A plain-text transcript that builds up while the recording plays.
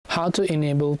How to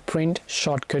enable print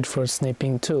shortcut for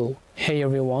snipping tool. Hey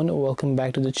everyone, welcome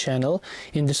back to the channel.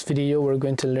 In this video we're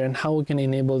going to learn how we can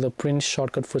enable the print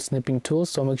shortcut for snipping tool,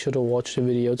 so make sure to watch the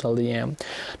video till the end.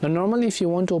 Now normally if you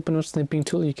want to open a snipping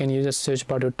tool, you can use a search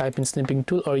bar to type in snipping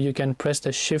tool, or you can press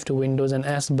the shift Windows and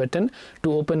S button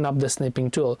to open up the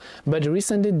snipping tool. But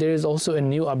recently there is also a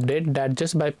new update that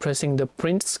just by pressing the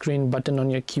print screen button on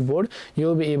your keyboard,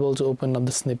 you'll be able to open up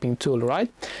the snipping tool.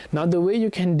 Right now the way you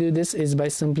can do this is by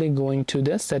simply going to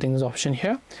the settings option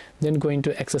here, then going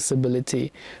to accessibility.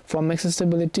 From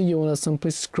accessibility you want to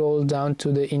simply scroll down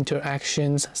to the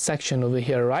interactions section over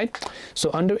here, right? So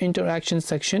under interaction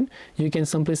section you can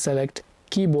simply select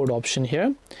keyboard option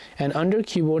here, and under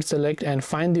keyboard select and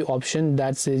find the option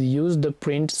that says use the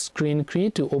print screen key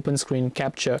to open screen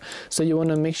capture. So you want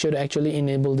to make sure to actually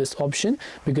enable this option,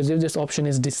 because if this option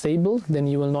is disabled then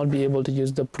you will not be able to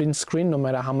use the print screen no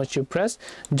matter how much you press.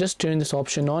 Just turn this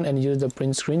option on and use the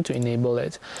print screen to enable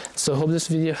it. So hope this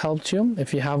video helped you.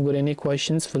 If you have got any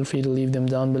questions, feel free to leave them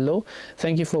down below.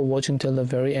 Thank you for watching till the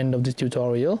very end of the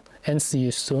tutorial, and see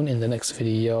you soon in the next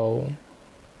video.